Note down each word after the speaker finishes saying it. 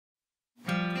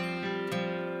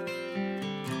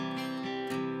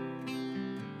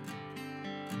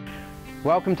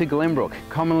Welcome to Glenbrook,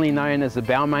 commonly known as the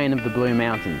Balmain of the Blue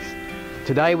Mountains.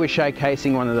 Today we're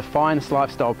showcasing one of the finest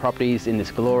lifestyle properties in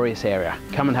this glorious area.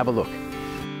 Come and have a look.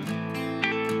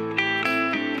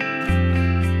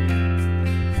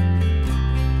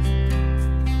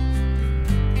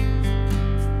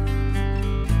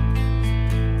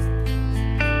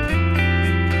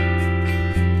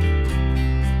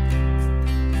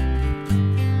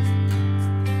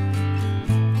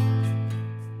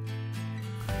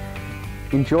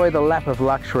 Enjoy the lap of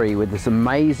luxury with this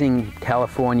amazing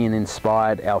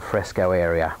Californian-inspired alfresco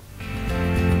area.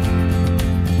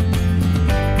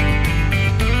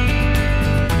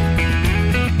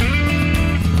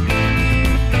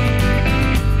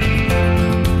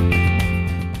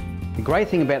 The great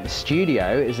thing about the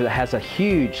studio is that it has a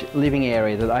huge living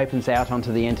area that opens out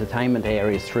onto the entertainment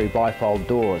areas through bifold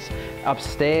doors.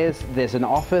 Upstairs there's an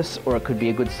office, or it could be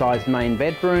a good sized main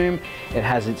bedroom. It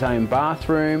has its own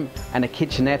bathroom and a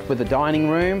kitchenette with a dining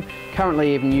room,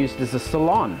 currently even used as a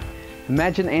salon.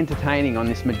 Imagine entertaining on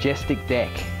this majestic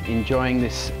deck, enjoying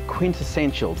this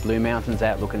quintessential Blue Mountains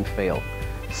outlook and feel.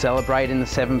 Celebrate in the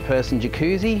 7-person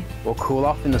jacuzzi or cool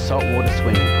off in the saltwater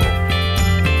swimming pool.